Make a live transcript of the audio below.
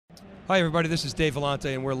Hi everybody, this is Dave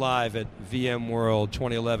Vellante and we're live at VMWorld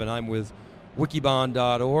 2011. I'm with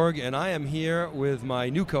wikibon.org and I am here with my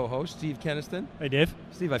new co-host, Steve Kenniston. Hey Dave.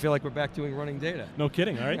 Steve, I feel like we're back doing running data. No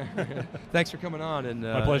kidding, all right? Thanks for coming on and,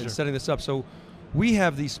 My pleasure. and setting this up. So we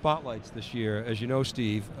have these spotlights this year, as you know,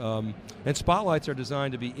 Steve, and spotlights are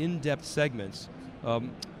designed to be in-depth segments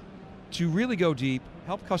to really go deep,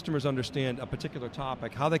 help customers understand a particular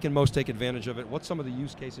topic, how they can most take advantage of it, what some of the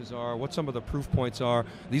use cases are, what some of the proof points are.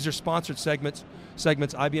 These are sponsored segments.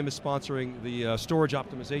 IBM is sponsoring the storage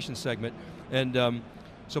optimization segment. And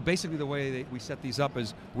so basically the way we set these up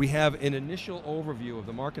is we have an initial overview of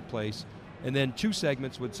the marketplace and then two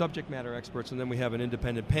segments with subject matter experts, and then we have an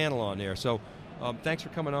independent panel on there. So thanks for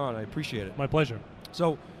coming on, I appreciate it. My pleasure.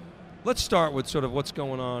 So let's start with sort of what's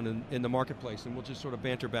going on in the marketplace, and we'll just sort of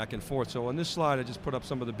banter back and forth. So on this slide, I just put up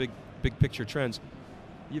some of the big picture trends.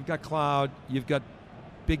 You've got cloud, you've got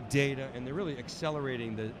big data, and they're really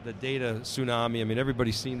accelerating the data tsunami. I mean,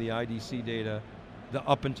 everybody's seen the IDC data, the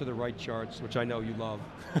up and to the right charts, which I know you love.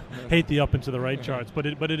 Hate the up and to the right charts, but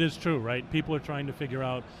it is true, right? People are trying to figure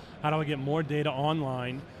out how do I get more data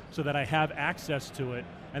online so that I have access to it,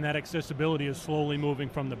 and that accessibility is slowly moving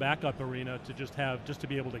from the backup arena to just to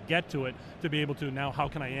be able to get to it, to be able to now how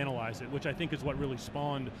can I analyze it, which I think is what really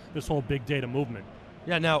spawned this whole big data movement.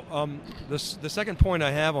 Yeah, now the second point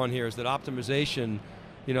I have on here is that optimization,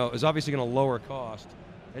 is obviously going to lower cost.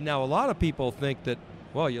 And now a lot of people think that,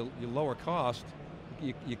 well, you lower cost,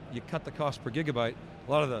 you cut the cost per gigabyte.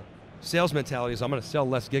 A lot of the sales mentality is I'm going to sell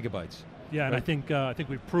less gigabytes. Yeah, and right? I think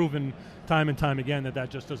we've proven time and time again that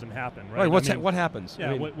just doesn't happen, right? Right, what happens?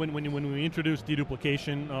 Yeah, when we introduced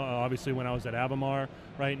deduplication, obviously when I was at Avamar,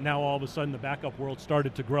 right, now all of a sudden the backup world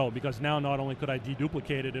started to grow because now not only could I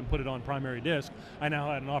deduplicate it and put it on primary disk, I now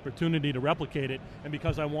had an opportunity to replicate it, and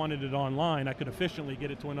because I wanted it online, I could efficiently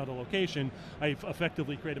get it to another location. I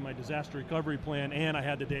effectively created my disaster recovery plan and I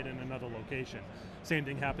had the data in another location. Same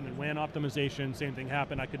thing happened in WAN optimization, same thing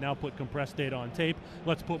happened, I could now put compressed data on tape.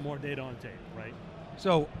 Let's put more data on tape, right?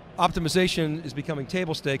 So optimization is becoming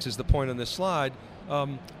table stakes is the point on this slide,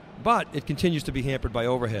 but it continues to be hampered by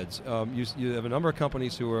overheads. You have a number of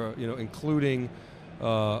companies who are including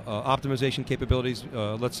optimization capabilities,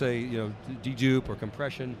 let's say dedupe or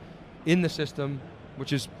compression in the system,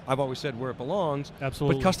 which is, I've always said, where it belongs.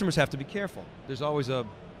 Absolutely. But customers have to be careful. There's always a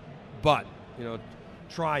but,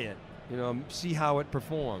 try it. See how it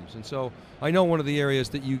performs. And so I know one of the areas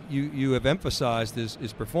that you have emphasized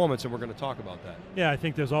is performance, and we're going to talk about that. Yeah, I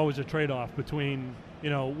think there's always a trade-off between,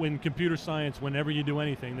 when computer science, whenever you do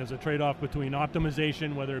anything, there's a trade-off between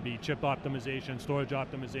optimization, whether it be chip optimization, storage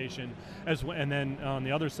optimization, and then on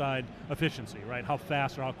the other side, efficiency, right? How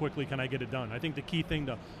fast or how quickly can I get it done? I think the key thing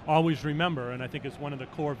to always remember, and I think it's one of the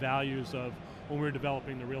core values of when we were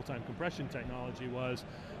developing the real-time compression technology, was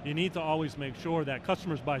you need to always make sure that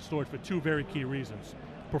customers buy storage for two very key reasons: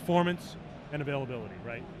 performance and availability,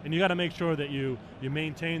 right? And you got to make sure that you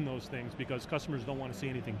maintain those things because customers don't want to see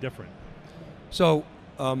anything different. So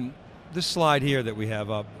this slide here that we have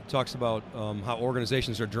up talks about how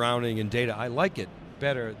organizations are drowning in data. I like it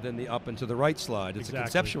better than the up and to the right slide. It's Exactly. a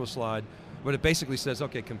conceptual slide, but it basically says,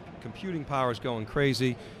 okay, computing power is going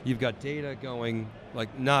crazy, you've got data going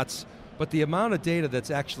like nuts, but the amount of data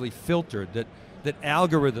that's actually filtered, that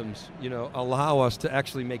algorithms allow us to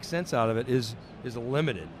actually make sense out of it is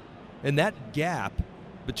limited. And that gap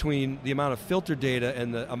between the amount of filtered data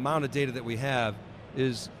and the amount of data that we have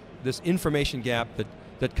is this information gap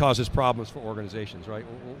that causes problems for organizations, right?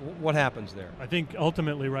 What happens there? I think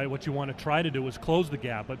ultimately, right, what you want to try to do is close the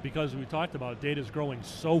gap, but because we talked about data is growing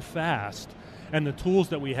so fast, and the tools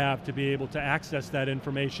that we have to be able to access that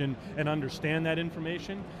information and understand that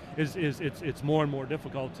information it's more and more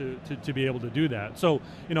difficult to be able to do that. So,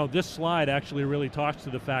 this slide actually really talks to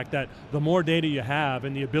the fact that the more data you have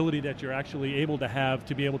and the ability that you're actually able to have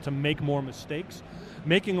to be able to make more mistakes.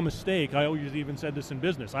 Making a mistake, I always even said this in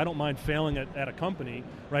business, I don't mind failing at a company,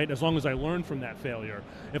 right, as long as I learn from that failure.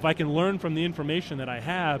 If I can learn from the information that I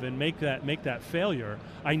have and make that failure,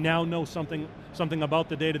 I now know something about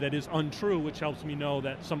the data that is untrue, which helps me know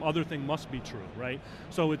that some other thing must be true, right?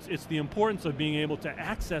 So it's the importance of being able to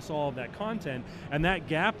access all of that content, and that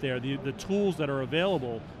gap there, the tools that are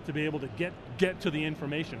available to be able to get to the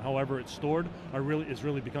information, however it's stored,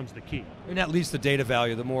 really becomes the key. And that leads to data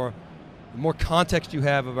value. The more context you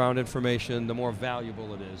have around information, the more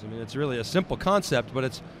valuable it is. I mean, it's really a simple concept,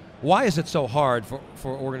 but why is it so hard for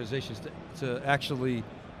organizations to actually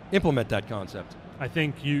implement that concept? I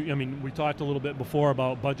think we talked a little bit before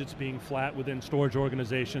about budgets being flat within storage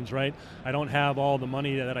organizations, right? I don't have all the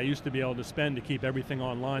money that I used to be able to spend to keep everything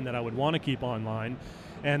online that I would want to keep online.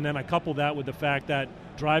 and then I couple that with the fact that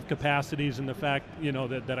drive capacities and the fact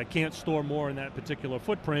that I can't store more in that particular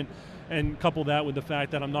footprint, and couple that with the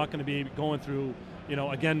fact that I'm not going to be going through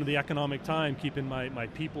again, the economic time, keeping my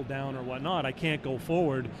people down or whatnot, I can't go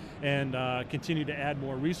forward and continue to add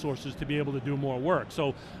more resources to be able to do more work.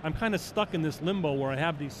 So I'm kind of stuck in this limbo where I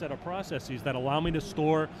have these set of processes that allow me to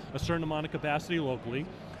store a certain amount of capacity locally,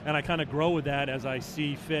 and I kind of grow with that as I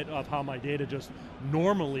see fit of how my data just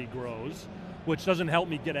normally grows, which doesn't help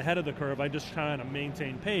me get ahead of the curve. I just try to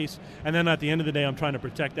maintain pace, and then at the end of the day, I'm trying to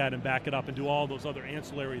protect that and back it up and do all those other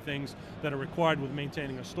ancillary things that are required with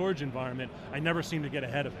maintaining a storage environment. I never seem to get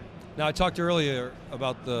ahead of it. Now, I talked earlier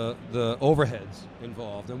about the overheads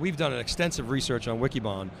involved, and we've done an extensive research on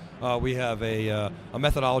Wikibon. We have a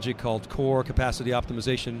methodology called Core Capacity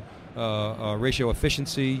Optimization Ratio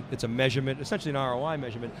Efficiency. It's a measurement, essentially an ROI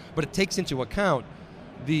measurement, but it takes into account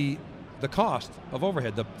the cost of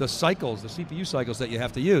overhead, the cycles, the CPU cycles that you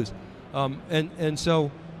have to use. And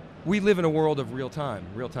so we live in a world of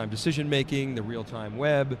real-time decision making, the real-time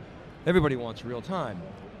web. Everybody wants real-time.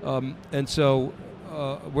 And so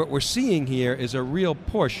what we're seeing here is a real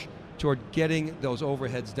push toward getting those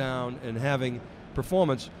overheads down and having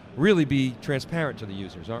performance really be transparent to the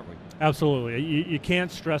users, aren't we? Absolutely. You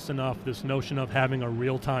can't stress enough this notion of having a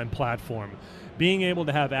real-time platform. Being able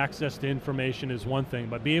to have access to information is one thing,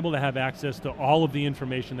 but being able to have access to all of the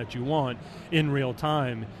information that you want in real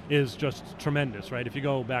time is just tremendous, right? If you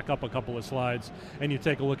go back up a couple of slides and you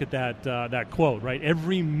take a look at that quote, right?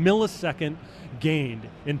 Every millisecond gained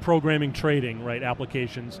in programming trading, right,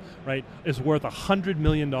 applications, right, is worth $100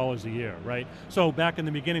 million a year, right? So back in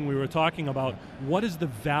the beginning we were talking about what is the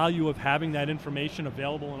value of having that information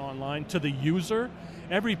available and online to the user.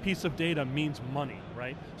 Every piece of data means money,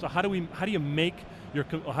 right? So how do you make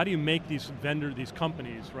these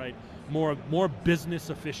companies, right, more business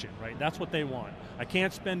efficient, right? That's what they want. I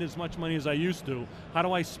can't spend as much money as I used to. How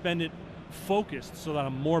do I spend it focused so that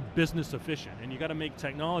I'm more business efficient? And you got to make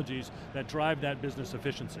technologies that drive that business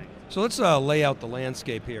efficiency. So let's lay out the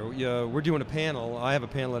landscape here. We're doing a panel. I have a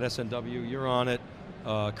panel at SNW. You're on it.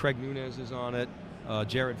 Craig Nunez is on it.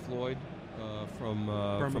 Jared Floyd from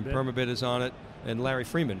Permabit is on it. And Larry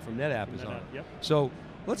Freeman from NetApp is on it. Yep. So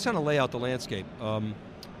let's kind of lay out the landscape.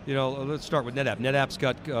 Let's start with NetApp. NetApp's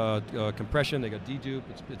got compression. They got dedupe.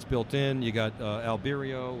 It's built in. You got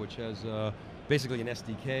Alberio, which has basically an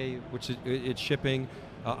SDK, which it's shipping.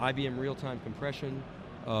 IBM real-time compression.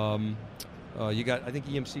 You got, I think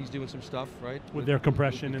EMC's doing some stuff, right? With their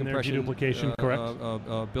compression and their deduplication,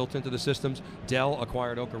 correct? Built into the systems. Dell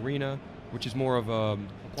acquired Ocarina, which is more of a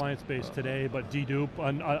appliance-based today, but dedupe,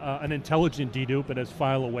 an intelligent dedupe, it is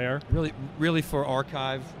file aware. Really for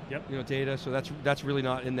archive, data. So that's really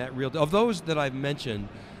not in that real. Of those that I've mentioned,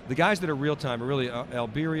 the guys that are real time are really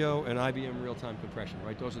Alberio and IBM real time compression,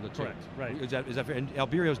 right? Those are the two. Correct. Right. Is that fair? And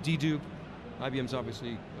Alberio's dedupe, IBM's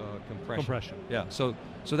obviously compression. Yeah. So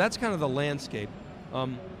that's kind of the landscape.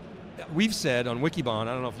 We've said on Wikibon,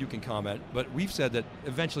 I don't know if you can comment, but we've said that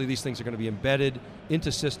eventually these things are going to be embedded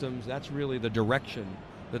into systems. That's really the direction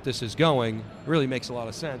that this is going. It really makes a lot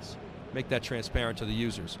of sense. Make that transparent to the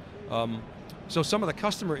users. So some of the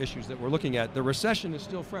customer issues that we're looking at, the recession is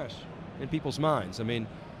still fresh in people's minds. I mean,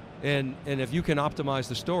 and if you can optimize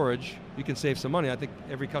the storage, you can save some money. I think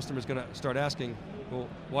every customer is going to start asking, well,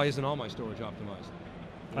 why isn't all my storage optimized?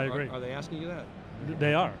 I agree. Are they asking you that?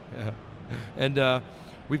 They are. Yeah. And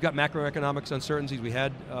we've got macroeconomics uncertainties. We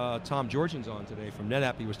had Tom Georgians on today from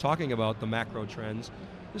NetApp. He was talking about the macro trends.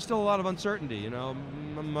 There's still a lot of uncertainty.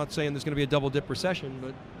 I'm not saying there's going to be a double dip recession,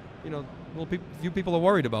 but few people are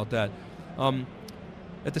worried about that.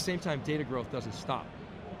 At the same time, data growth doesn't stop,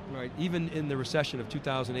 right? Even in the recession of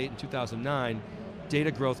 2008 and 2009,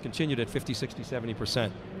 data growth continued at 50, 60,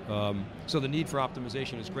 70%. So the need for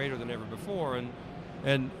optimization is greater than ever before.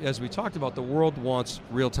 And as we talked about, the world wants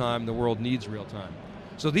real time. The world needs real time.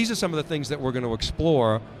 So these are some of the things that we're going to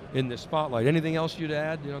explore in this spotlight. Anything else you'd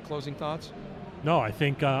add? Closing thoughts? No, I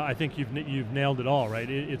think you've nailed it all, right?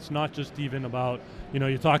 It's not just even about,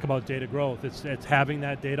 you talk about data growth. It's having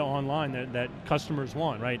that data online that customers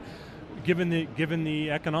want, right? Given the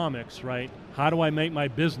economics, right? How do I make my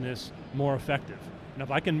business more effective? And if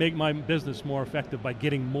I can make my business more effective by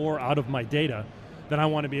getting more out of my data, then I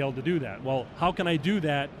want to be able to do that. Well, how can I do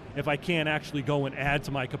that if I can't actually go and add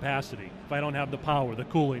to my capacity? If I don't have the power, the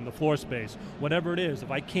cooling, the floor space, whatever it is, if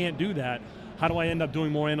I can't do that, how do I end up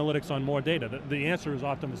doing more analytics on more data? The answer is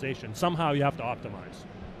optimization. Somehow you have to optimize.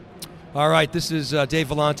 All right, this is Dave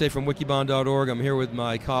Vellante from wikibon.org. I'm here with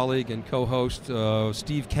my colleague and co-host,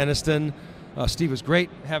 Steve Kenniston. Steve, it was great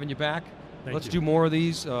having you back. Let's do more of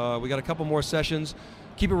these. We got a couple more sessions.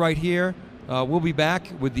 Keep it right here. We'll be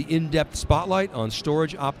back with the in-depth spotlight on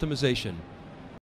storage optimization.